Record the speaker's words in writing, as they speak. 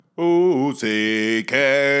Oh, say,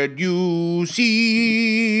 can you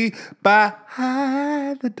see by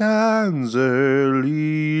the dawn's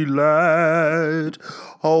early light,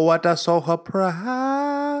 oh, what I saw her proudly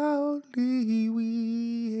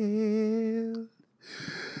wheel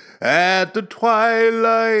at the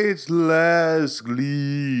twilight's last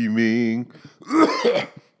gleaming,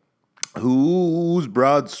 whose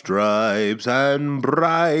broad stripes and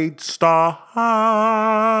bright stars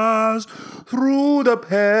through the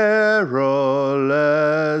perilous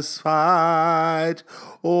fight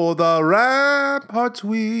o'er the ramparts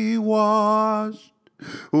we watched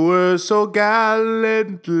were so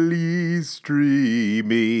gallantly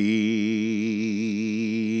streaming,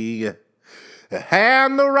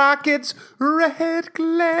 and the rocket's red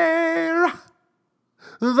glare,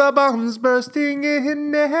 the bombs bursting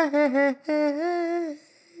in air,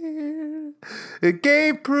 it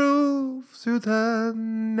gave proof through the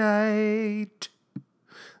night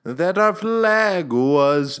that our flag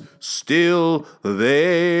was still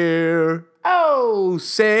there. Oh,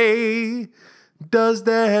 say, does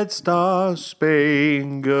that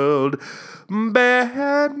star-spangled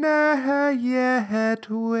banner yet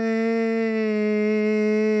wave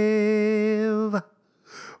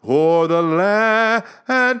o'er the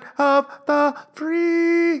land of the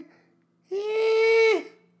free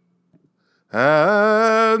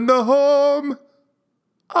and the home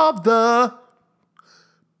of the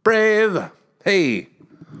brave? Hey,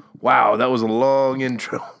 wow, that was a long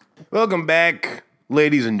intro. Welcome back,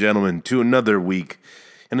 ladies and gentlemen, to another week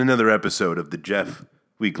and another episode of the Jeff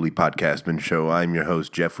Weekly-Podcastman show. I'm your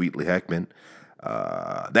host, Jeff Weekly-Podcastman.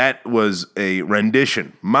 That was a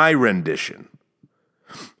rendition, my rendition,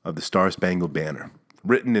 of the Star-Spangled Banner,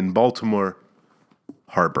 written in Baltimore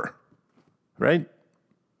Harbor, right?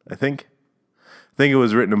 I think it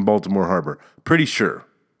was written in Baltimore Harbor. Pretty sure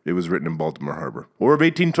it was written in Baltimore Harbor. War of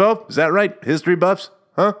 1812? Is that right? History buffs?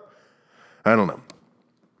 Huh? I don't know.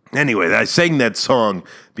 Anyway, I sang that song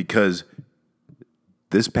because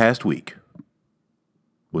this past week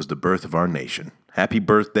was the birth of our nation. Happy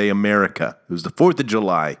birthday, America. It was the 4th of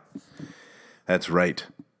July. That's right.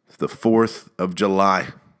 The 4th of July.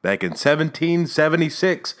 Back in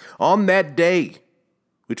 1776, on that day,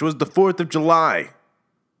 which was the 4th of July,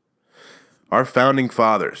 our founding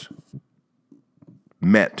fathers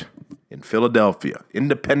met in Philadelphia,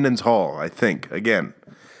 Independence Hall, I think. Again,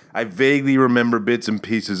 I vaguely remember bits and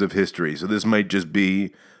pieces of history, so this might just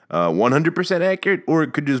be 100% accurate, or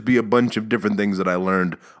it could just be a bunch of different things that I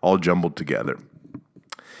learned all jumbled together.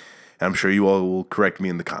 I'm sure you all will correct me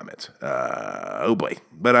in the comments. Oh boy.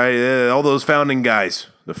 But all those founding guys,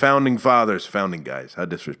 the founding fathers, founding guys, how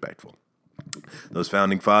disrespectful. Those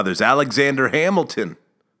founding fathers, Alexander Hamilton,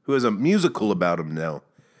 who has a musical about him now,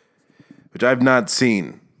 which I've not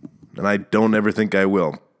seen, and I don't ever think I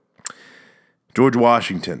will. George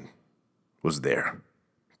Washington was there.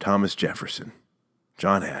 Thomas Jefferson,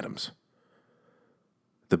 John Adams,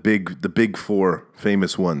 the big four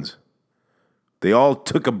famous ones. They all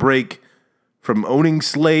took a break from owning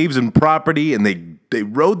slaves and property, and they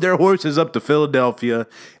rode their horses up to Philadelphia,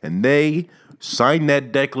 and they signed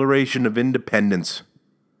that Declaration of Independence.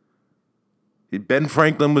 Ben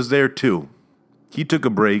Franklin was there too. He took a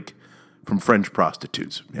break from French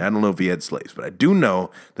prostitutes. I don't know if he had slaves, but I do know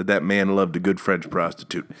that man loved a good French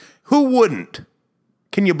prostitute. Who wouldn't?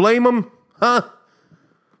 Can you blame him? Huh?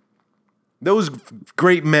 Those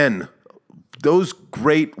great men, those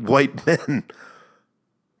great white men,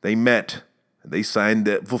 they met. They signed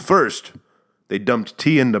that. Well, first, they dumped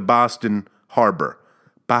tea into Boston Harbor.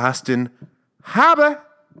 Boston Harbor.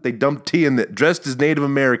 They dumped tea in that, dressed as Native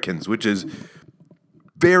Americans, which is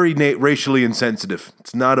very racially insensitive.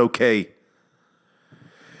 It's not okay.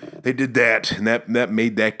 They did that, and that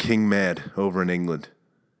made that king mad over in England.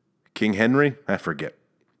 King Henry? I forget.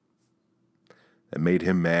 That made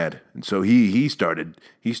him mad. And so he started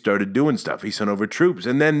doing stuff. He sent over troops,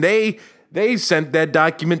 and then they sent that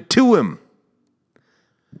document to him.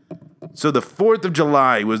 So the 4th of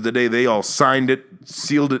July was the day they all signed it,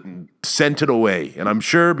 sealed it, and sent it away. And I'm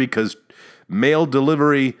sure because mail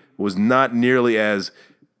delivery was not nearly as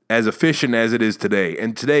efficient as it is today.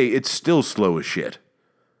 And today, it's still slow as shit.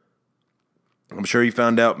 I'm sure he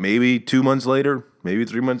found out maybe 2 months later, maybe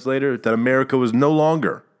 3 months later, that America was no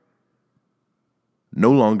longer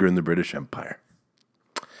in the British Empire.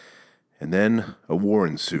 And then a war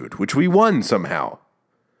ensued, which we won somehow.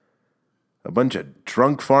 A bunch of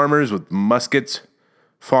drunk farmers with muskets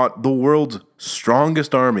fought the world's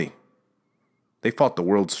strongest army. They fought the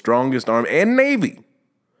world's strongest army and navy.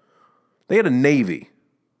 They had a navy.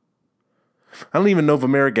 I don't even know if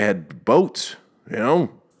America had boats,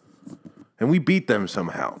 And we beat them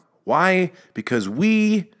somehow. Why? Because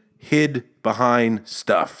we hid behind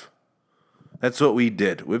stuff. That's what we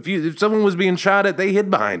did. If someone was being shot at, they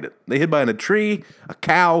hid behind it. They hid behind a tree, a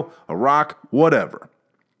cow, a rock, whatever.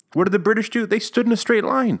 What did the British do? They stood in a straight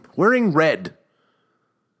line, wearing red.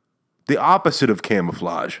 The opposite of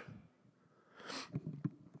camouflage.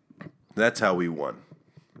 That's how we won.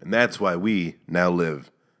 And that's why we now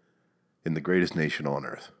live in the greatest nation on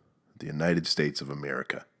earth, the United States of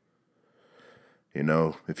America. You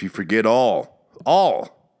know, if you forget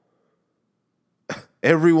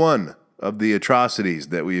every one of the atrocities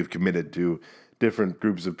that we have committed to different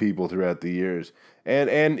groups of people throughout the years,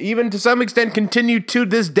 and even to some extent continue to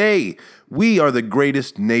this day, we are the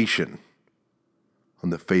greatest nation on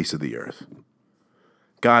the face of the earth.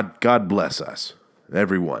 God bless us,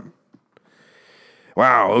 everyone.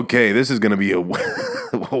 Wow, okay, this is going to be a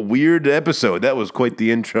weird episode. That was quite the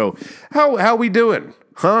intro. How we doing?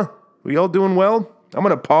 Huh? We all doing well? I'm going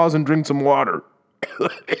to pause and drink some water.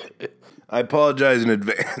 I apologize in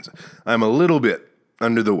advance. I'm a little bit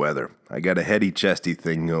under the weather. I got a heady, chesty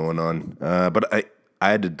thing going on. But I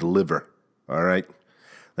had to deliver, all right?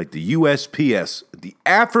 Like the USPS, the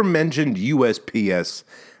aforementioned USPS,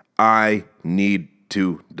 I need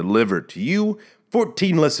to deliver to you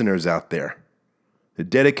 14 listeners out there. The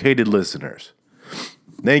dedicated listeners.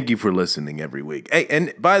 Thank you for listening every week. Hey,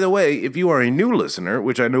 and by the way, if you are a new listener,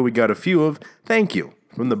 which I know we got a few of, thank you.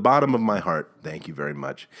 From the bottom of my heart, thank you very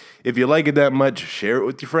much. If you like it that much, share it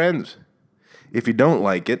with your friends. If you don't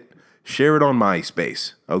like it, share it on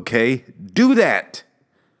MySpace, okay? Do that.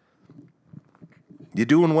 You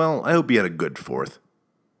doing well? I hope you had a good 4th.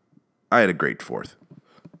 I had a great 4th.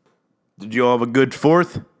 Did you all have a good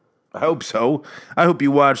 4th? I hope so. I hope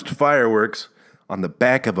you watched fireworks on the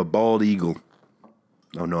back of a bald eagle.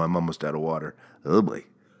 Oh no, I'm almost out of water. Oh boy.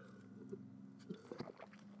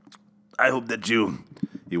 I hope that you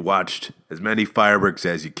watched as many fireworks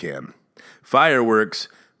as you can. Fireworks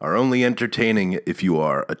are only entertaining if you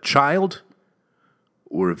are a child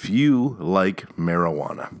or if you like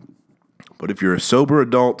marijuana. But if you're a sober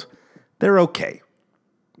adult, they're okay.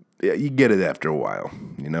 Yeah, you get it after a while,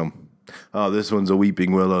 you know. Oh, this one's a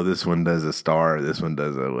weeping willow, this one does a star, this one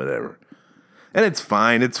does a whatever. And it's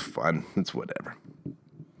fine, it's fun, it's whatever.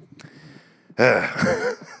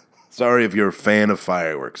 Sorry if you're a fan of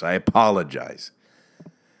fireworks. I apologize.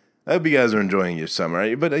 I hope you guys are enjoying your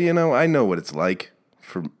summer. But, you know, I know what it's like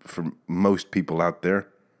for most people out there.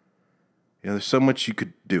 You know, there's so much you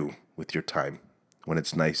could do with your time when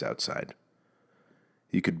it's nice outside.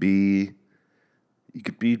 You could be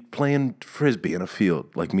playing Frisbee in a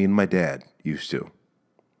field like me and my dad used to.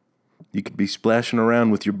 You could be splashing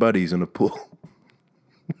around with your buddies in a pool.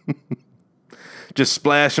 Just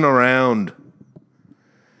splashing around.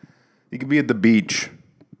 You could be at the beach.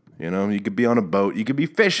 You know, you could be on a boat. You could be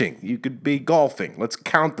fishing. You could be golfing. Let's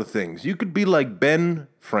count the things. You could be like Ben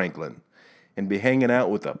Franklin and be hanging out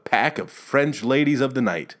with a pack of French ladies of the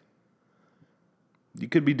night. You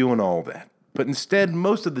could be doing all that. But instead,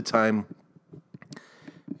 most of the time,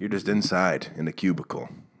 you're just inside in a cubicle,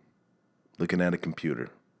 looking at a computer,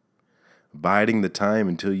 biding the time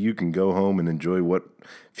until you can go home and enjoy what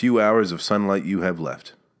few hours of sunlight you have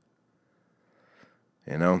left.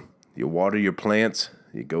 You know, you water your plants,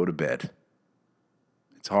 you go to bed.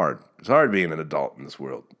 It's hard. It's hard being an adult in this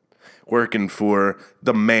world. Working for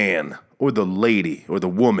the man or the lady or the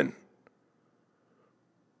woman.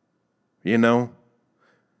 You know?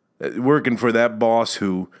 Working for that boss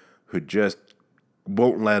who just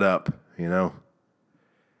won't let up, you know?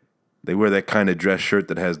 They wear that kind of dress shirt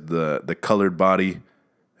that has the colored body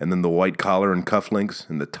and then the white collar and cufflinks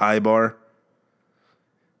and the tie bar.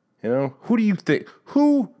 You know, who do you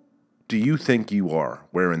think you are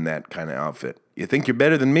wearing that kind of outfit? You think you're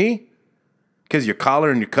better than me? Because your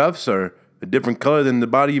collar and your cuffs are a different color than the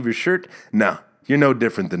body of your shirt? No, you're no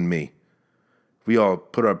different than me. We all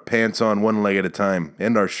put our pants on one leg at a time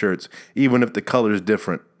and our shirts, even if the color is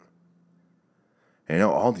different. And you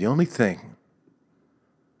know, the only thing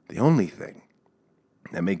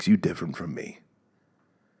that makes you different from me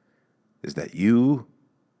is that you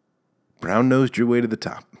brown-nosed your way to the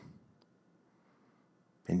top.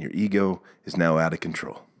 And your ego is now out of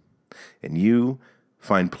control. And you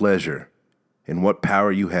find pleasure in what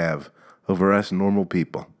power you have over us normal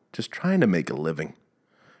people, just trying to make a living,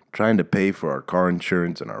 trying to pay for our car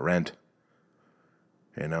insurance and our rent.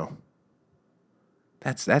 You know,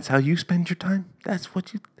 that's how you spend your time. That's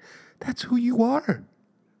who you are.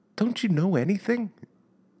 Don't you know anything?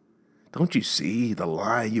 Don't you see the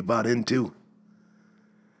lie you bought into?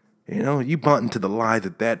 You know, you bought into the lie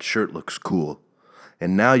that shirt looks cool.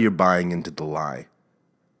 And now you're buying into the lie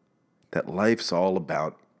that life's all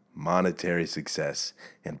about monetary success,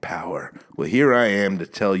 and power. Well, here I am to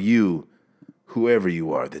tell you, whoever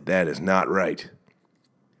you are, that that is not right.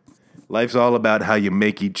 Life's all about how you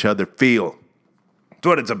make each other feel. That's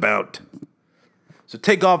what it's about. So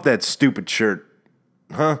take off that stupid shirt,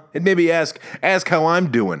 huh? And maybe ask how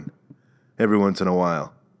I'm doing every once in a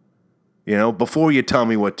while. You know, before you tell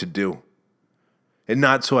me what to do. And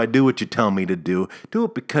not so I do what you tell me to do. Do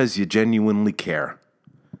it because you genuinely care.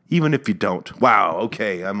 Even if you don't. Wow,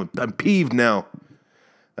 okay, I'm peeved now.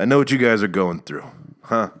 I know what you guys are going through.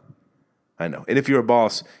 Huh? I know. And if you're a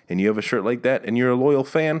boss and you have a shirt like that and you're a loyal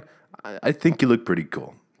fan, I think you look pretty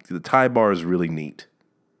cool. The tie bar is really neat.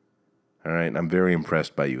 All right? I'm very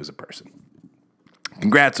impressed by you as a person.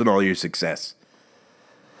 Congrats on all your success.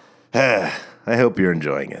 I hope you're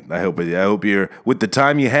enjoying it. I hope you're, with the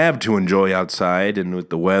time you have to enjoy outside and with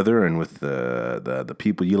the weather and with the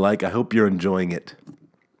people you like, I hope you're enjoying it.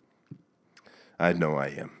 I know I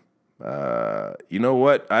am. You know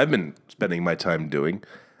what I've been spending my time doing?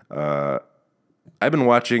 I've been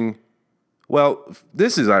watching, well,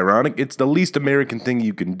 this is ironic. It's the least American thing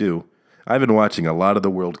you can do. I've been watching a lot of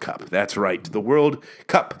the World Cup. That's right, the World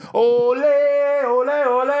Cup. Ole, ole,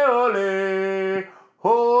 ole, ole.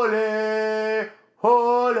 Ole,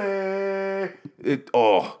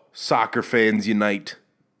 ole. Soccer fans unite.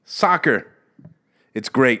 Soccer. It's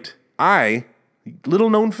great. Little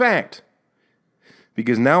known fact,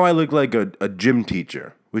 because now I look like a gym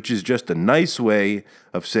teacher, which is just a nice way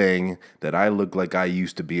of saying that I look like I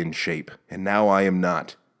used to be in shape, and now I am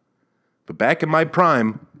not. But back in my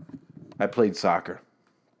prime, I played soccer.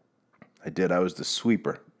 I did. I was the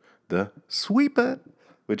sweeper. The sweeper.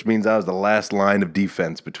 Which means I was the last line of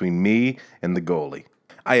defense between me and the goalie.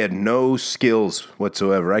 I had no skills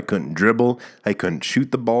whatsoever. I couldn't dribble. I couldn't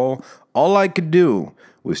shoot the ball. All I could do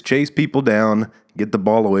was chase people down, get the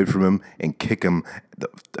ball away from them, and kick them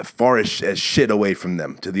the farthest as shit away from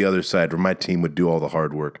them to the other side where my team would do all the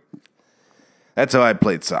hard work. That's how I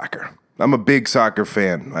played soccer. I'm a big soccer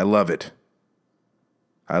fan. I love it.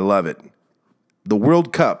 I love it. The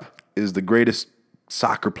World Cup is the greatest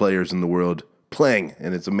soccer players in the world playing,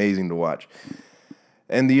 and it's amazing to watch.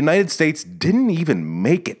 And the United States didn't even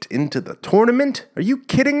make it into the tournament? Are you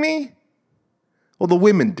kidding me? Well, the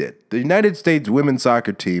women did. The United States women's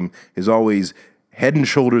soccer team is always head and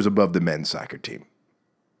shoulders above the men's soccer team.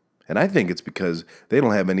 And I think it's because they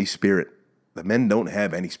don't have any spirit. The men don't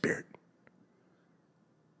have any spirit.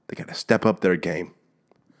 They got to step up their game.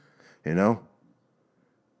 You know?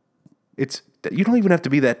 You don't even have to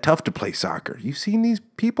be that tough to play soccer. You seen these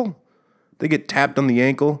people? They get tapped on the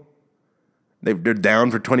ankle. They're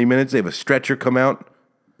down for 20 minutes. They have a stretcher come out.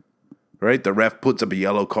 Right? The ref puts up a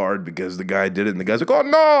yellow card because the guy did it. And the guy's like, oh,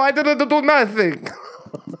 no, I didn't do nothing.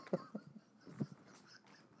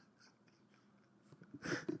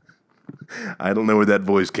 I don't know where that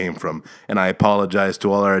voice came from. And I apologize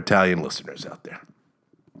to all our Italian listeners out there.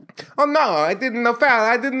 Oh, no, I didn't know.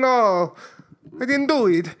 I didn't know. I didn't do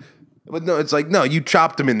it. But no, it's like, no, you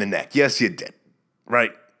chopped him in the neck. Yes, you did.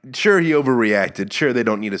 Right? Sure, he overreacted. Sure, they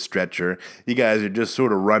don't need a stretcher. You guys are just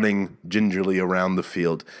sort of running gingerly around the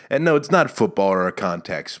field. And no, it's not football or a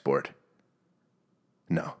contact sport.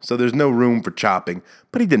 No. So there's no room for chopping.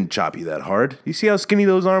 But he didn't chop you that hard. You see how skinny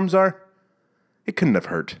those arms are? It couldn't have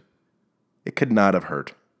hurt. It could not have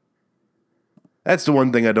hurt. That's the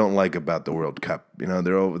one thing I don't like about the World Cup. You know,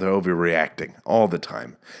 they're overreacting all the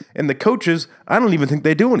time. And the coaches, I don't even think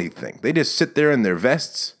they do anything. They just sit there in their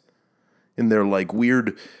vests, in their like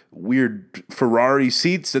weird Ferrari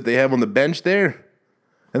seats that they have on the bench there.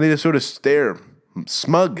 And they just sort of stare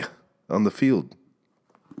smug on the field.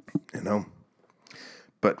 You know?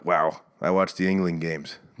 But wow, I watched the England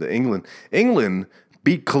games. England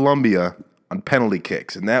beat Colombia on penalty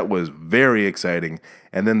kicks, and that was very exciting.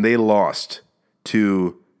 And then they lost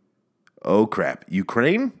to, oh crap,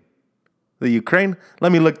 Ukraine? The Ukraine?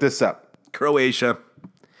 Let me look this up. Croatia.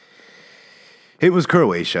 It was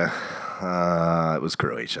Croatia. It was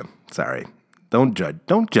Croatia. Sorry. Don't judge.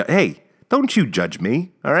 Hey, don't you judge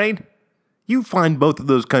me, all right? You find both of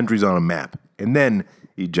those countries on a map, and then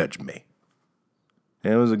you judge me.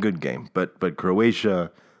 It was a good game, but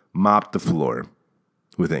Croatia mopped the floor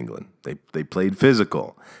with England. They played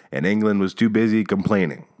physical, and England was too busy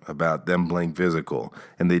complaining about them playing physical,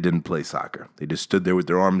 and they didn't play soccer. They just stood there with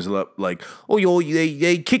their arms up like, oh,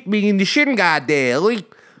 they kicked me in the shin guard there.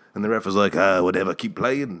 And the ref was like, whatever, keep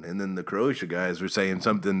playing. And then the Croatia guys were saying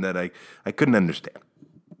something that I couldn't understand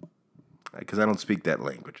because I don't speak that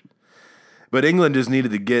language. But England just needed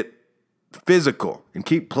to get physical and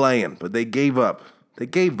keep playing, but they gave up.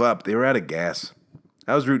 They were out of gas.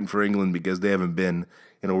 I was rooting for England because they haven't been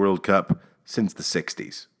in a World Cup since the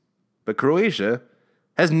 60s. But Croatia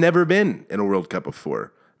has never been in a World Cup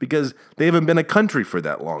before because they haven't been a country for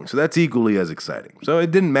that long. So that's equally as exciting. So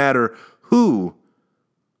it didn't matter who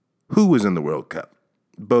was in the World Cup.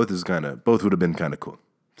 Both would have been kind of cool.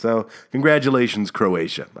 So congratulations,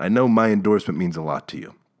 Croatia. I know my endorsement means a lot to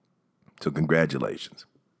you. So congratulations.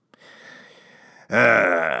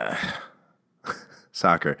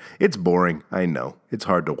 Soccer. It's boring. I know. It's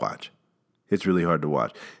hard to watch. It's really hard to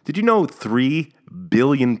watch. Did you know 3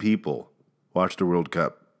 billion people watch the World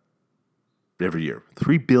Cup every year?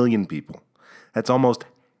 3 billion people. That's almost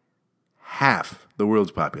half the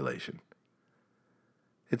world's population.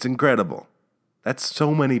 It's incredible. That's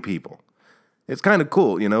so many people. It's kind of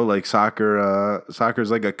cool, like soccer. Soccer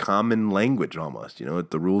is like a common language almost,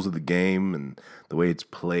 the rules of the game and the way it's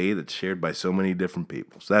played. It's shared by so many different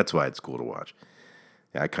people. So that's why it's cool to watch.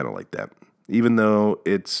 Yeah, I kind of like that. Even though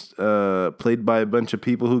it's played by a bunch of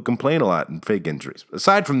people who complain a lot and fake injuries.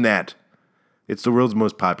 Aside from that, it's the world's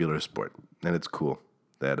most popular sport. And it's cool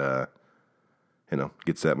that,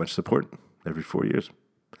 gets that much support every 4 years.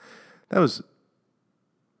 That was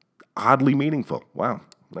oddly meaningful. Wow.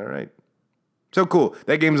 All right. So cool.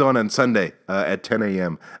 That game's on Sunday at 10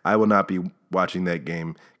 a.m. I will not be watching that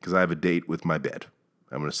game because I have a date with my bed.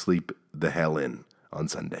 I'm going to sleep the hell in on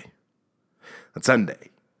Sunday. On Sunday.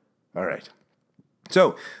 All right.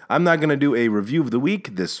 So I'm not going to do a review of the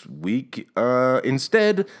week this week.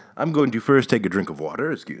 Instead, I'm going to first take a drink of water.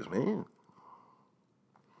 Excuse me.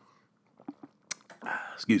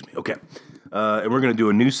 Okay. And we're going to do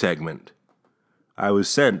a new segment. I was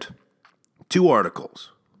sent 2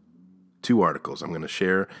 articles. 2 articles I'm going to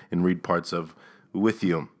share and read parts of with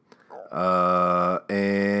you. And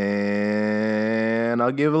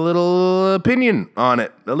I'll give a little opinion on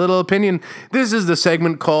it. A little opinion. This is the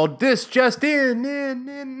segment called This Just In.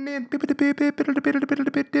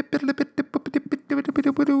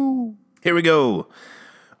 Here we go.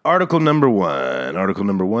 Article number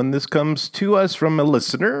 1. This comes to us from a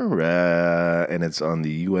listener, and it's on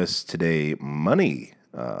the U.S. Today Money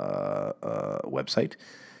website.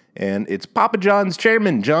 And it's Papa John's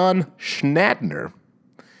chairman, John Schnattner,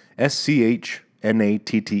 Schnatter,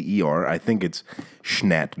 I think it's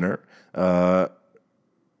Schnattner,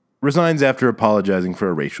 resigns after apologizing for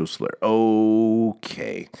a racial slur.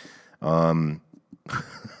 Okay. Oh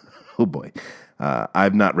boy.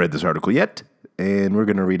 I've not read this article yet, and we're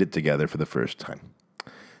going to read it together for the first time.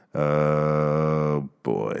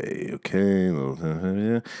 Boy.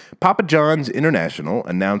 Okay. Papa John's International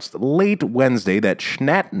announced late Wednesday that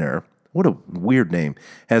Schnattner, what a weird name,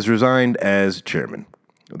 has resigned as chairman.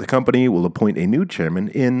 The company will appoint a new chairman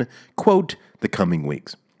in, quote, the coming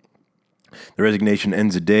weeks. The resignation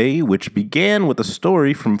ends a day which began with a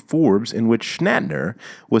story from Forbes in which Schnattner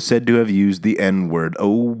was said to have used the N-word.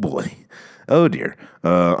 Oh boy. Oh dear.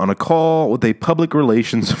 On a call with a public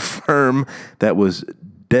relations firm that was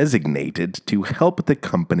designated to help the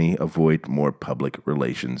company avoid more public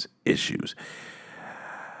relations issues.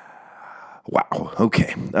 Wow,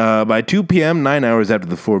 okay. By 2 p.m., 9 hours after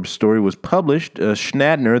the Forbes story was published,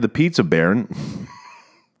 Schnattner, the pizza baron,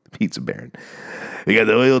 we got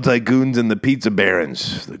the oil tycoons and the pizza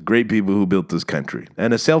barons, the great people who built this country,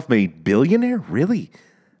 and a self-made billionaire, really,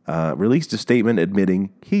 released a statement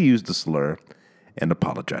admitting he used the slur and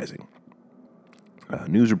apologizing.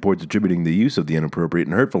 News reports attributing the use of the inappropriate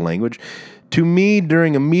and hurtful language to me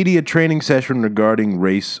during a media training session regarding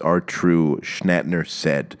race are true, Schnattner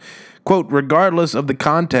said. Quote, regardless of the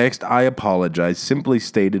context, I apologize. Simply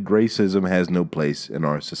stated, racism has no place in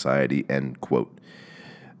our society, end quote.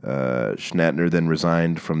 Schnattner then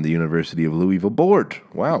resigned from the University of Louisville board.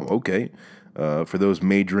 Wow, okay. For those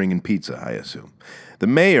majoring in pizza, I assume. The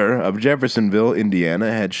mayor of Jeffersonville,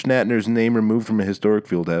 Indiana, had Schnattner's name removed from a historic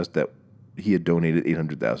field house that he had donated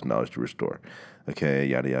 $800,000 to restore. Okay,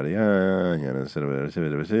 yada, yada, yada.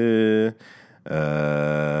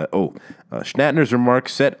 Schnattner's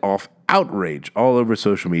remarks set off outrage all over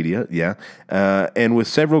social media, and with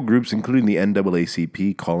several groups, including the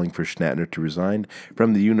NAACP, calling for Schnattner to resign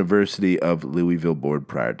from the University of Louisville board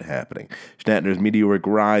prior to happening. Schnattner's meteoric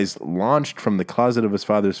rise launched from the closet of his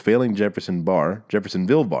father's failing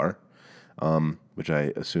Jeffersonville bar, which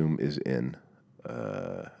I assume is in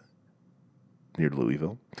near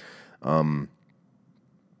Louisville.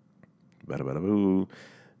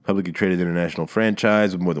 Publicly traded international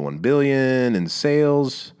franchise with more than $1 billion in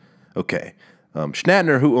sales. Okay.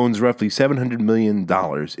 Schnattner, who owns roughly $700 million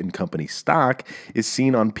in company stock, is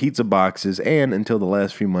seen on pizza boxes and, until the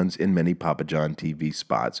last few months, in many Papa John TV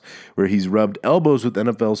spots, where he's rubbed elbows with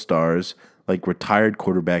NFL stars like retired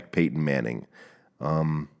quarterback Peyton Manning.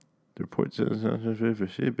 The report says...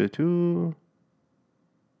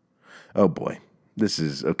 Oh boy, this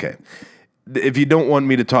is okay. If you don't want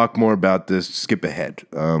me to talk more about this, skip ahead.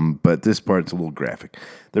 But this part's a little graphic.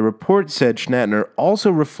 The report said Schnattner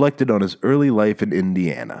also reflected on his early life in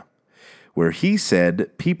Indiana, where he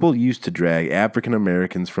said people used to drag African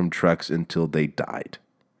Americans from trucks until they died.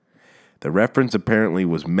 The reference apparently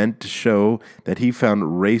was meant to show that he found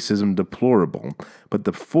racism deplorable, but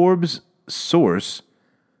the Forbes source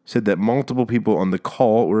said that multiple people on the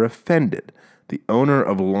call were offended. The owner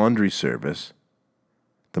of a laundry service,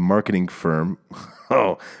 the marketing firm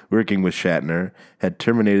working with Shatner, had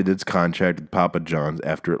terminated its contract with Papa John's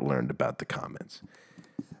after it learned about the comments.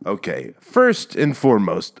 Okay, first and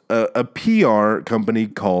foremost, a PR company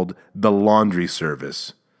called The Laundry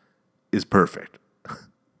Service is perfect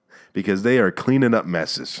because they are cleaning up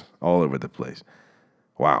messes all over the place.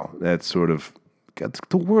 Wow, that's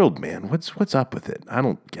the world, man. What's up with it? I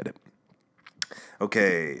don't get it.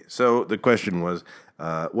 Okay, so the question was,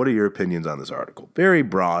 what are your opinions on this article? Very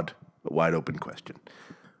broad, but wide open question.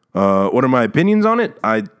 What are my opinions on it?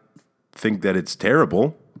 I think that it's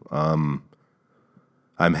terrible. I'm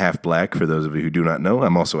half black, for those of you who do not know.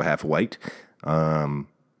 I'm also half white. I'm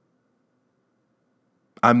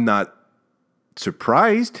not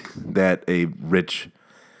surprised that a rich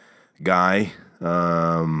guy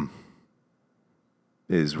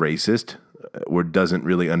is racist or doesn't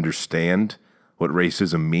really understand what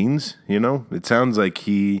racism means, you know? It sounds like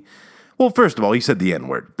well, first of all, he said the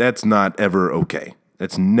N-word. That's not ever okay.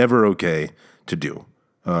 That's never okay to do.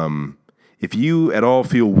 If you at all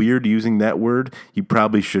feel weird using that word, you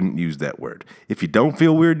probably shouldn't use that word. If you don't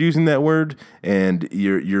feel weird using that word and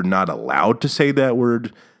you're not allowed to say that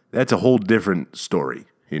word, that's a whole different story.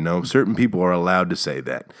 You know, certain people are allowed to say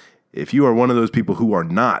that. If you are one of those people who are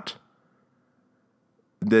not,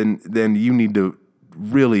 then you need to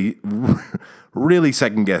really, really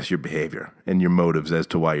second guess your behavior and your motives as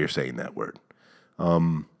to why you're saying that word.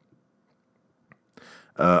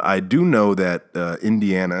 I do know that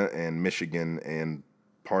Indiana and Michigan and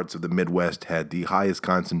parts of the Midwest had the highest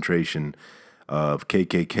concentration of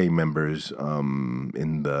KKK members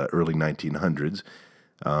in the early 1900s,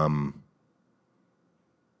 and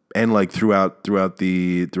like throughout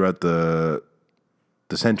the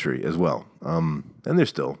century as well. And there's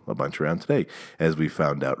still a bunch around today, as we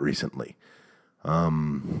found out recently. I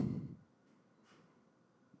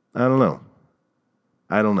don't know.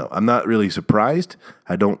 I'm not really surprised.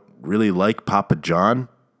 I don't really like Papa John.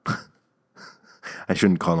 I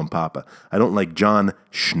shouldn't call him Papa. I don't like John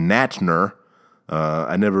Schnattner.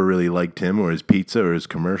 I never really liked him or his pizza or his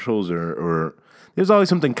commercials or there's always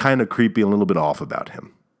something kind of creepy, a little bit off about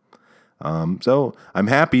him. So I'm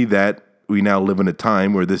happy that we now live in a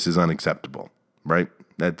time where this is unacceptable, right?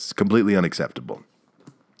 That's completely unacceptable.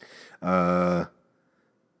 It's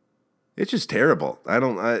just terrible.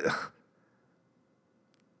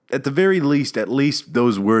 At the very least, at least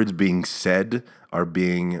those words being said are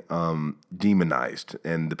being demonized,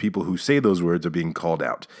 and the people who say those words are being called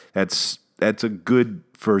out. That's a good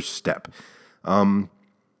first step. However,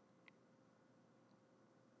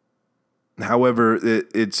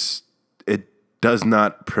 it does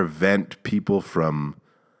not prevent people from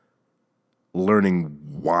learning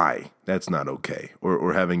why that's not okay,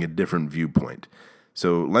 or having a different viewpoint.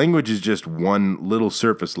 So language is just one little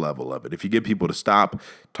surface level of it. If you get people to stop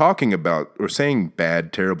talking about or saying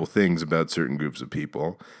bad, terrible things about certain groups of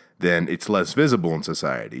people, then it's less visible in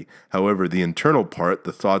society. However, the internal part,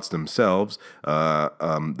 the thoughts themselves,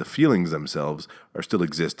 the feelings themselves are still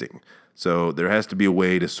existing. So there has to be a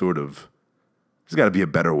way to there's got to be a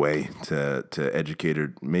better way to educate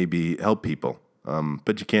or maybe help people.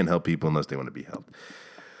 But you can't help people unless they want to be helped.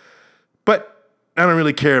 But I don't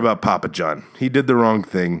really care about Papa John. He did the wrong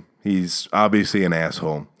thing. He's obviously an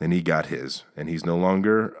asshole, and he got his. And he's no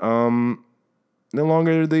longer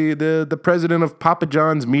the president of Papa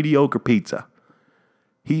John's Mediocre Pizza.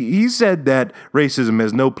 He said that racism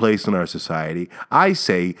has no place in our society. I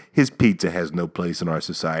say his pizza has no place in our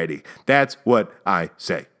society. That's what I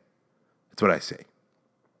say. That's what I say.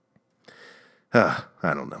 I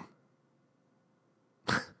don't know.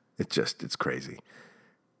 It's crazy.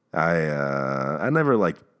 I never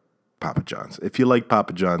liked Papa John's. If you like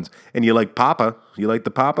Papa John's and you like Papa, you like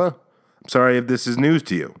the Papa, I'm sorry if this is news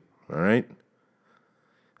to you, all right?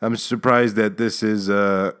 I'm surprised that this is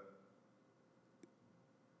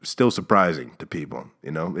still surprising to people,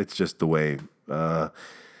 you know? It's just the way a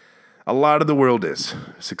lot of the world is.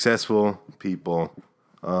 Successful people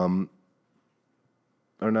are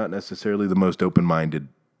not necessarily the most open-minded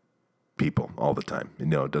people all the time. You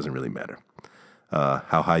know, it doesn't really matter.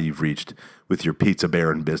 How high you've reached with your pizza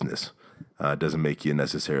baron business doesn't make you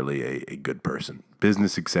necessarily a good person.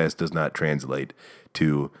 Business success does not translate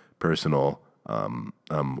to personal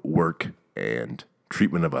work and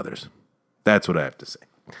treatment of others. That's what I have to say.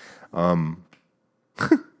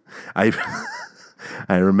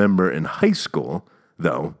 I I remember in high school,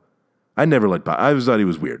 though, I never liked Papa. I always thought he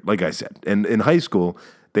was weird, like I said. And in high school,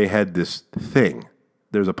 they had this thing.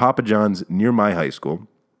 There's a Papa John's near my high school,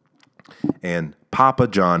 and Papa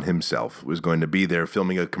John himself was going to be there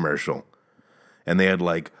filming a commercial. And they had,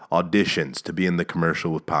 like, auditions to be in the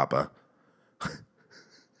commercial with Papa.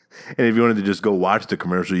 And if you wanted to just go watch the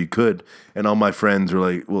commercial, you could. And all my friends were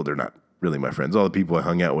like, well, they're not really my friends. All the people I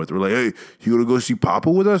hung out with were like, hey, you going to go see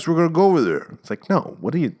Papa with us? We're going to go over there. It's like, no,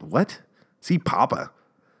 what? See Papa?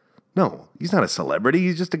 No, he's not a celebrity.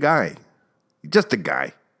 He's just a guy. Just a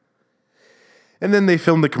guy. And then they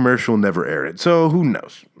filmed the commercial and never aired it. So who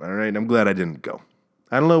knows? All right, I'm glad I didn't go.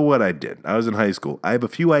 I don't know what I did. I was in high school. I have a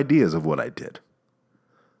few ideas of what I did.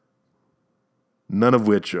 None of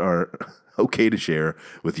which are okay to share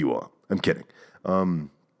with you all. I'm kidding.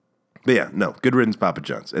 But yeah, no, good riddance, Papa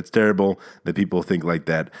John's. It's terrible that people think like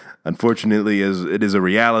that. Unfortunately, it is a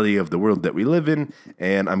reality of the world that we live in,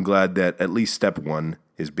 and I'm glad that at least step one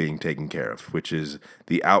is being taken care of, which is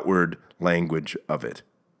the outward language of it.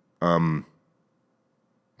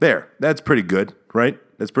 There, that's pretty good, right?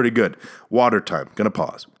 That's pretty good. Water time. Gonna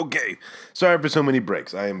pause. Okay, sorry for so many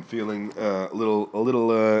breaks. I am feeling a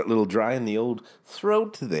little dry in the old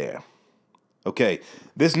throat there. Okay,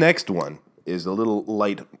 this next one is a little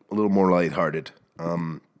more lighthearted,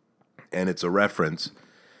 and it's a reference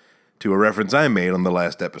to a reference I made on the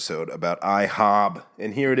last episode about IHOB,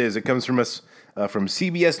 and here it is. It comes from us from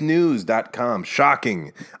CBSNews.com.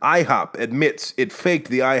 Shocking! IHOP admits it faked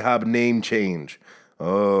the IHOB name change.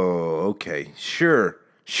 Oh, okay, sure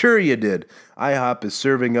you did. IHOP is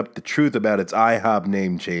serving up the truth about its IHOB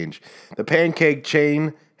name change. The pancake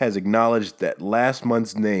chain has acknowledged that last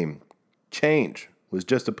month's name change was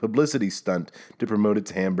just a publicity stunt to promote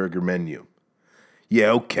its hamburger menu. Yeah,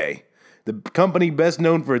 okay. The company best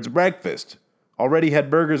known for its breakfast already had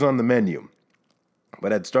burgers on the menu,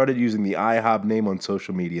 but had started using the IHOB name on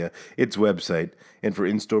social media, its website, and for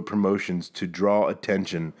in-store promotions to draw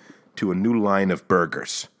attention to a new line of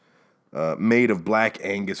burgers made of black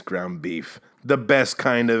Angus ground beef. The best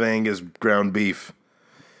kind of Angus ground beef.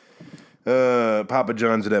 Papa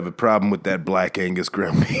John's would have a problem with that black Angus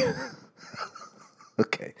ground beef.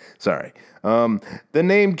 Okay, sorry. The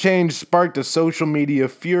name change sparked a social media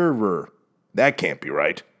furor. That can't be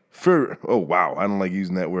right. Oh, wow, I don't like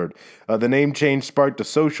using that word. The name change sparked a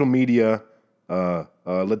social media,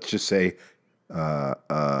 let's just say,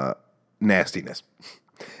 nastiness.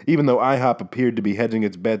 Even though IHOP appeared to be hedging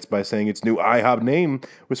its bets by saying its new IHOP name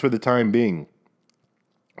was for the time being.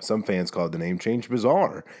 Some fans called the name change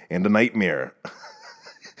bizarre and a nightmare.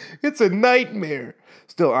 It's a nightmare.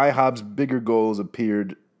 Still, IHOB's bigger goal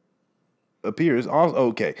appears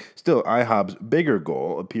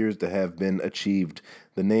to have been achieved.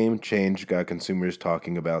 The name change got consumers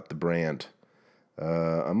talking about the brand.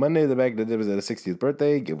 On Monday, the bag was at a 60th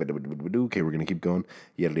birthday. Okay, we're going to keep going.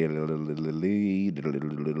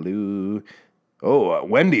 Oh,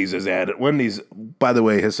 Wendy's is at it. Wendy's, by the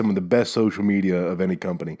way, has some of the best social media of any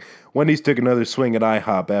company. Wendy's took another swing at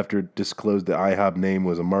IHOP after it disclosed the IHOP name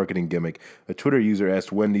was a marketing gimmick. A Twitter user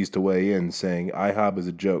asked Wendy's to weigh in, saying, IHOP is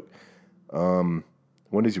a joke.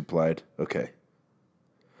 Wendy's replied, okay.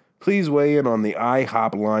 Please weigh in on the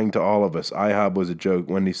IHOP lying to all of us. IHOP was a joke.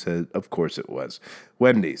 Wendy's said, of course it was.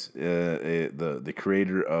 Wendy's, the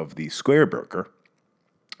creator of the Square Burger,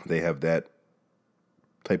 they have that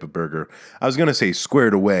type of burger. I was going to say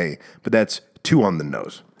squared away, but that's too on the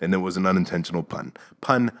nose, and it was an unintentional pun.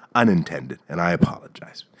 Pun unintended, and I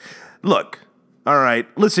apologize. Look, all right,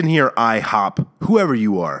 listen here, IHOP, whoever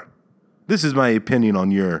you are. This is my opinion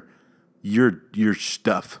on your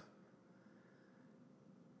stuff.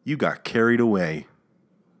 You got carried away.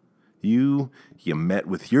 You met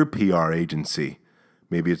with your PR agency.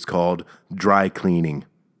 Maybe it's called dry cleaning.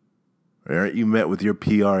 All right, you met with your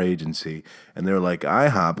PR agency, and they're like,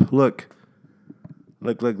 IHOP, look,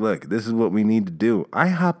 this is what we need to do.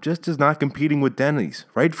 IHOP just is not competing with Denny's.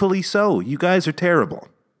 Rightfully so. You guys are terrible.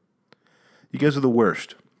 You guys are the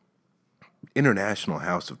worst. International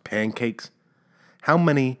House of Pancakes. How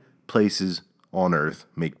many places on earth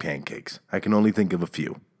make pancakes? I can only think of a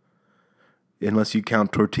few. Unless you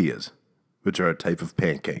count tortillas, which are a type of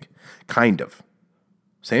pancake. Kind of.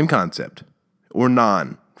 Same concept. Or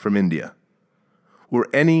naan from India. Or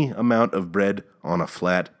any amount of bread on a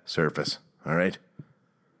flat surface. All right?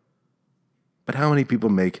 But how many people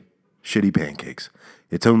make shitty pancakes?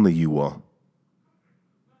 It's only you all.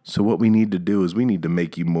 So what we need to do is we need to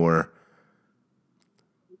make you more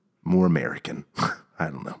more American. I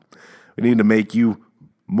don't know. We need to make you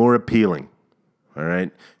more appealing. All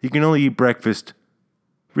right? You can only eat breakfast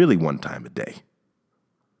really one time a day.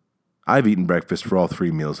 I've eaten breakfast for all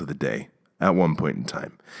 3 meals of the day at one point in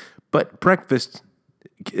time. But breakfast,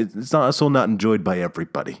 it's also not enjoyed by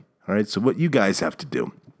everybody. All right? So what you guys have to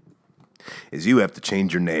do is you have to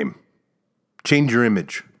change your name. Change your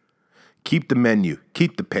image. Keep the menu.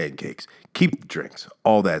 Keep the pancakes. Keep the drinks.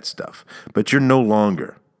 All that stuff. But you're no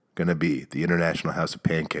longer going to be the International House of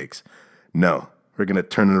Pancakes. No. We're going to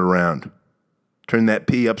turn it around. Turn that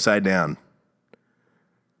P upside down.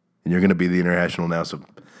 And you're going to be the International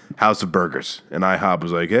House of Burgers. And IHOP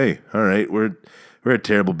was like, hey, all right, we're a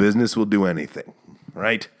terrible business. We'll do anything.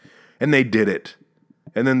 Right? And they did it.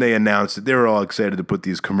 And then they announced it. They were all excited to put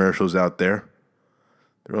these commercials out there.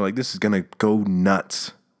 They were like, this is going to go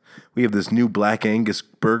nuts. We have this new Black Angus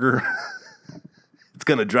burger. It's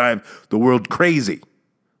going to drive the world crazy.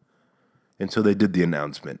 And so they did the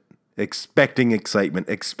announcement, expecting excitement,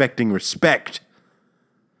 expecting respect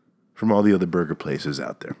from all the other burger places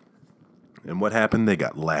out there. And what happened? They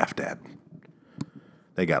got laughed at.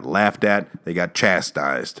 They got laughed at. They got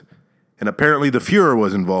chastised. And apparently the Fuhrer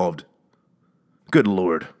was involved. Good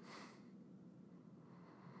Lord.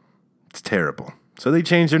 It's terrible. So they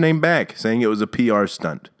changed their name back, saying it was a PR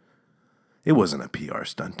stunt. It wasn't a PR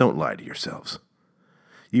stunt. Don't lie to yourselves.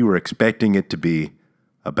 You were expecting it to be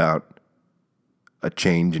about a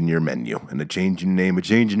change in your menu and a change in your name, a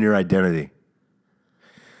change in your identity.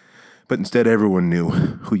 But instead, everyone knew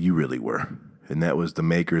who you really were, and that was the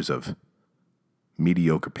makers of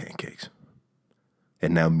mediocre pancakes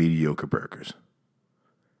and now mediocre burgers.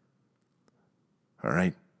 All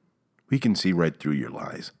right? We can see right through your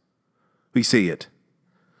lies. We see it.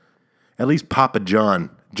 At least Papa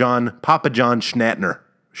John Schnattner,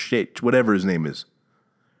 whatever his name is.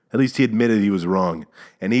 At least he admitted he was wrong.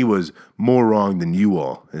 And he was more wrong than you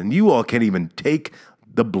all. And you all can't even take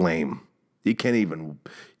the blame. You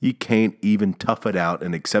can't even tough it out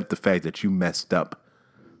and accept the fact that you messed up.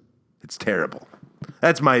 It's terrible.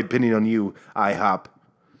 That's my opinion on you, IHOP.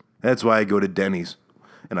 That's why I go to Denny's.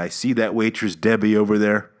 And I see that waitress Debbie over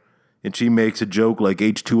there. And she makes a joke like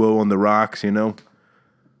H2O on the rocks, you know?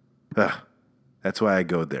 That's why I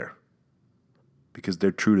go there. Because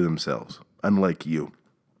they're true to themselves, unlike you.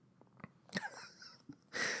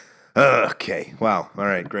 Okay, wow. All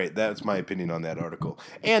right, great. That's my opinion on that article.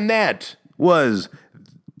 And that was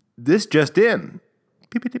This Just In.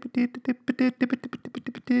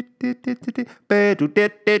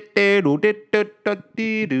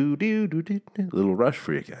 Little rush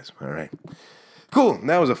for you guys. All right. Cool.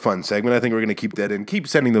 That was a fun segment. I think we're going to keep that in. Keep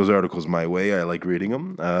sending those articles my way. I like reading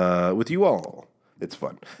them with you all. It's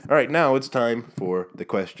fun. All right, now it's time for the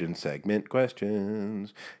question segment.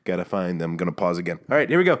 Questions. Gotta find them. Gonna pause again. All right,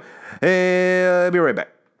 here we go. I'll be right back.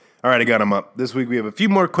 All right, I got them up. This week we have a few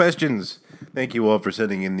more questions. Thank you all for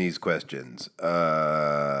sending in these questions.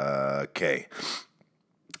 Okay.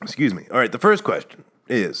 Excuse me. All right, the first question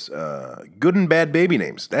is good and bad baby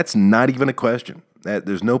names. That's not even a question.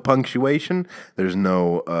 There's no punctuation. There's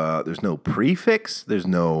no prefix. There's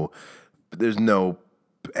no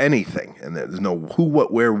anything, and there's no who,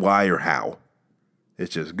 what, where, why, or how.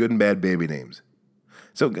 It's just good and bad baby names.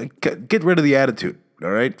 So get rid of the attitude,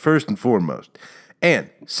 all right? First and foremost.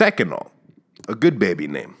 And second all, a good baby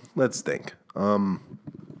name. Let's think. I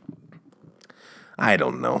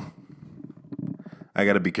don't know. I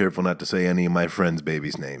got to be careful not to say any of my friends'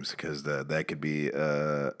 babies' names because that could be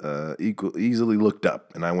easily looked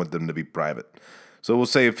up, and I want them to be private. So we'll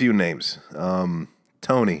say a few names.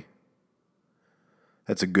 Tony.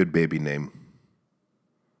 That's a good baby name.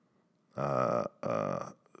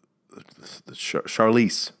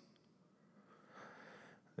 Charlize.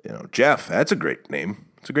 Jeff. That's a great name.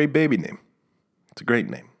 It's a great baby name. It's a great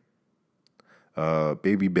name.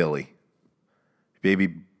 Baby Billy. Baby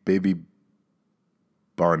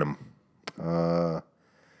Barnum.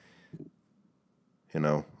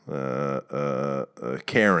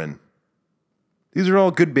 Karen. These are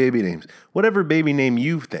all good baby names. Whatever baby name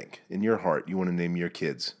you think in your heart you want to name your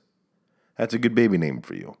kids, that's a good baby name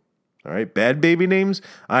for you. All right? Bad baby names?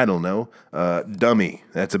 I don't know. Dummy.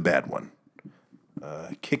 That's a bad one.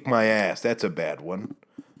 Kick my ass. That's a bad one.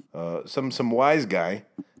 Some wise guy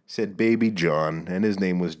said Baby John, and his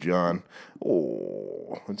name was John.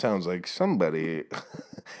 Oh, it sounds like somebody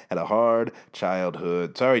had a hard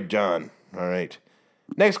childhood. Sorry, John. All right.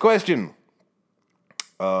 Next question.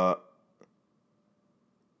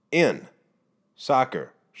 In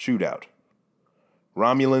soccer shootout,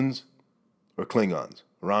 Romulans or Klingons?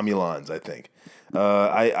 Romulans, I think.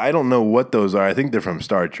 I don't know what those are. I think they're from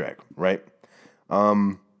Star Trek, right?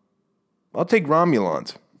 I'll take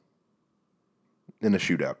Romulans in a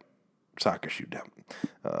shootout, soccer shootout.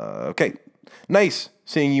 Okay. Nice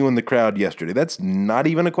seeing you in the crowd yesterday. That's not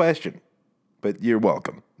even a question, but you're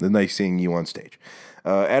welcome. Nice seeing you on stage.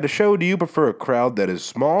 At a show, do you prefer a crowd that is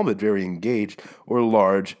small but very engaged or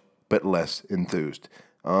large but less enthused?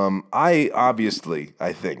 I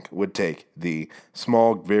think, would take the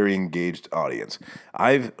small, very engaged audience.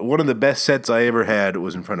 One of the best sets I ever had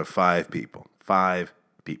was in front of 5 people. 5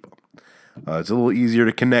 people. It's a little easier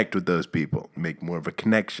to connect with those people, make more of a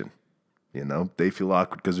connection. You know, they feel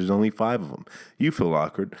awkward because there's only 5 of them. You feel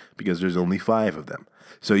awkward because there's only 5 of them.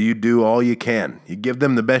 So you do all you can. You give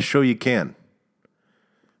them the best show you can.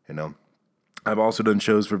 You know, I've also done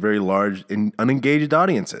shows for very large and unengaged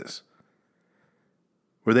audiences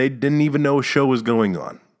where they didn't even know a show was going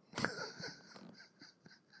on.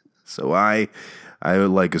 So I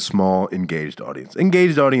would like a small, engaged audience.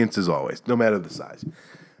 Engaged audiences always, no matter the size.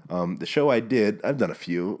 The show I did, I've done a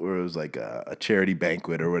few, where it was like a charity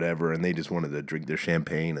banquet or whatever, and they just wanted to drink their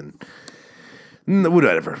champagne and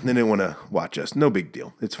whatever. They didn't want to watch us. No big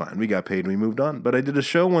deal. It's fine. We got paid and we moved on. But I did a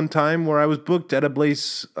show one time where I was booked at a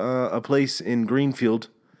place in Greenfield,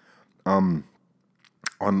 on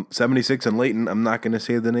 76 and Layton. I'm not going to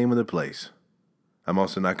say the name of the place. I'm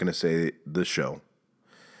also not going to say the show.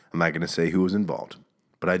 I'm not going to say who was involved.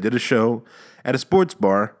 But I did a show at a sports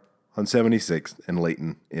bar on 76th and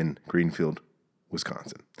Layton in Greenfield,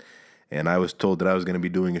 Wisconsin. And I was told that I was going to be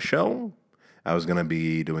doing a show. I was going to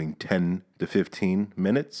be doing 10 to 15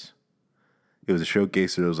 minutes. It was a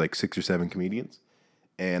showcase, so there was like 6 or 7 comedians.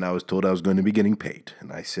 And I was told I was going to be getting paid.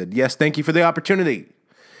 And I said, yes, thank you for the opportunity.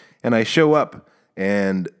 And I show up,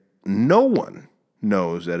 and no one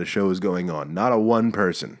knows that a show is going on. Not a one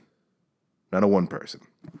person. Not a one person.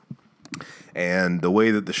 And the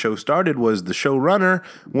way that the show started was the showrunner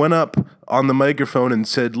went up on the microphone and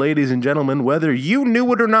said, ladies and gentlemen, whether you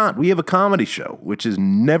knew it or not, we have a comedy show, which is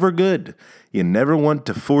never good. You never want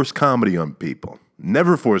to force comedy on people.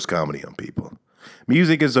 Never force comedy on people.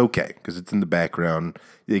 Music is okay because it's in the background.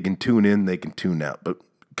 They can tune in, they can tune out. But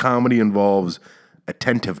comedy involves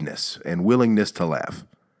attentiveness and willingness to laugh.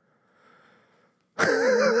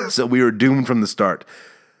 So we were doomed from the start.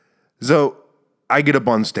 So I get up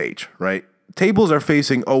on stage, right? Tables are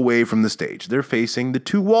facing away from the stage. They're facing the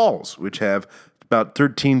 2 walls, which have about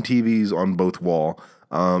 13 TVs on both wall,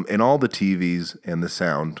 and all the TVs and the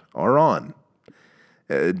sound are on.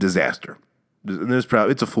 Disaster.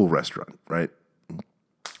 It's a full restaurant, right?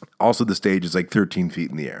 Also, the stage is like 13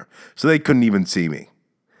 feet in the air, so they couldn't even see me.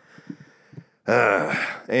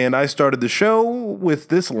 And I started the show with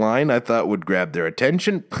this line I thought would grab their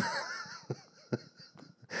attention.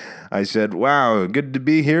 I said, wow, good to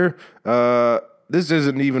be here. This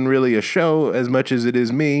isn't even really a show as much as it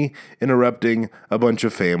is me interrupting a bunch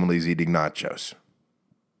of families eating nachos.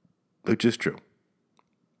 Which is true.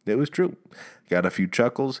 It was true. Got a few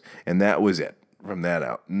chuckles, and that was it. From that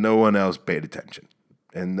out, no one else paid attention.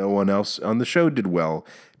 And no one else on the show did well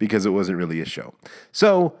because it wasn't really a show.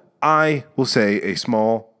 So I will say a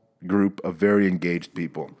small group of very engaged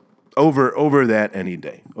people. Over that any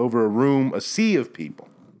day. Over a room, a sea of people.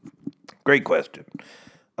 Great question.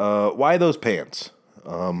 Why those pants?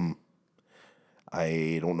 I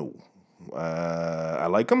don't know. I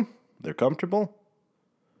like them. They're comfortable.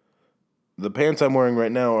 The pants I'm wearing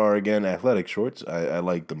right now are, again, athletic shorts. I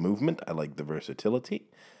like the movement. I like the versatility.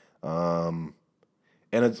 And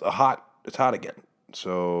it's hot again.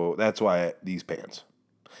 So that's why these pants.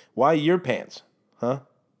 Why your pants? Huh?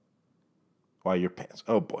 Why your pants?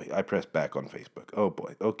 Oh, boy. I pressed back on Facebook. Oh,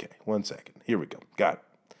 boy. Okay. 1 second. Here we go. Got it.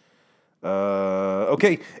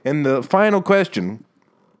 Okay, and the final question.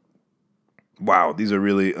 Wow, these are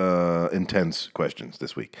really intense questions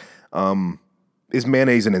this week. Is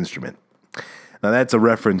mayonnaise an instrument? Now, that's a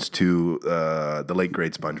reference to the late,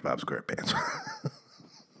 great SpongeBob SquarePants.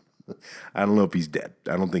 I don't know if he's dead.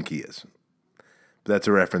 I don't think he is. But that's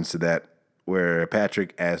a reference to that, where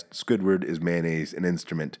Patrick asked Squidward, is mayonnaise an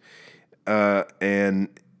instrument? And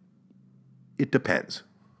it depends.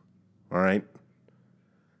 All right?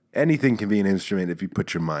 Anything can be an instrument if you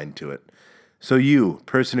put your mind to it. So you,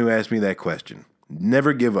 person who asked me that question,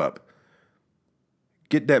 never give up.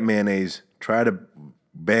 Get that mayonnaise. Try to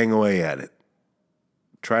bang away at it.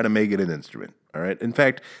 Try to make it an instrument. All right? In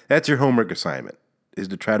fact, that's your homework assignment, is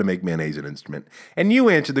to try to make mayonnaise an instrument. And you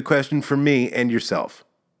answered the question for me and yourself.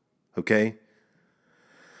 Okay?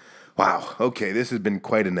 Wow. Okay, this has been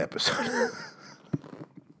quite an episode.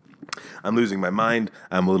 I'm losing my mind,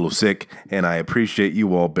 I'm a little sick, and I appreciate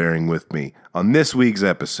you all bearing with me on this week's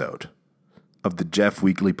episode of the Jeff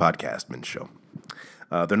Weekly-Podcastman Show.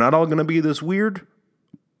 They're not all going to be this weird,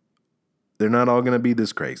 They're not all going to be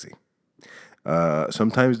this crazy.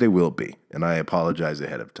 Sometimes they will be, and I apologize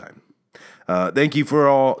ahead of time. Thank you for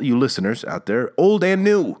all you listeners out there, old and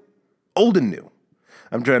new. Old and new.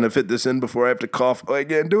 I'm trying to fit this in before I have to cough. Oh, I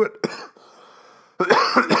can't do it.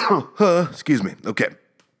 Excuse me. Okay.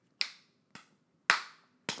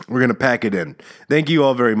 We're going to pack it in. Thank you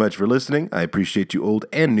all very much for listening. I appreciate you old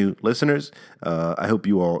and new listeners. I hope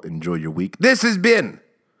you all enjoy your week. This has been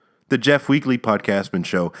the Jeff Weekly-Podcastman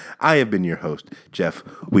Show. I have been your host, Jeff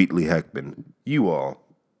Wheatley-Heckman. You all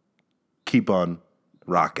keep on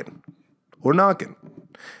rocking or knocking.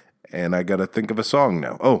 And I got to think of a song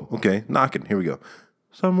now. Oh, okay. Knocking. Here we go.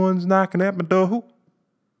 Someone's knocking at my door.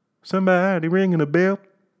 Somebody ringing a bell.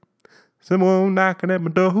 Someone knocking at my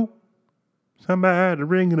door. Somebody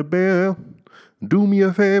ringing a bell. Do me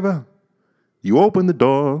a favor. You open the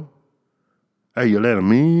door. Hey, you let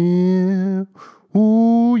 'em in.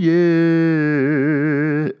 Ooh,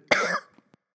 yeah.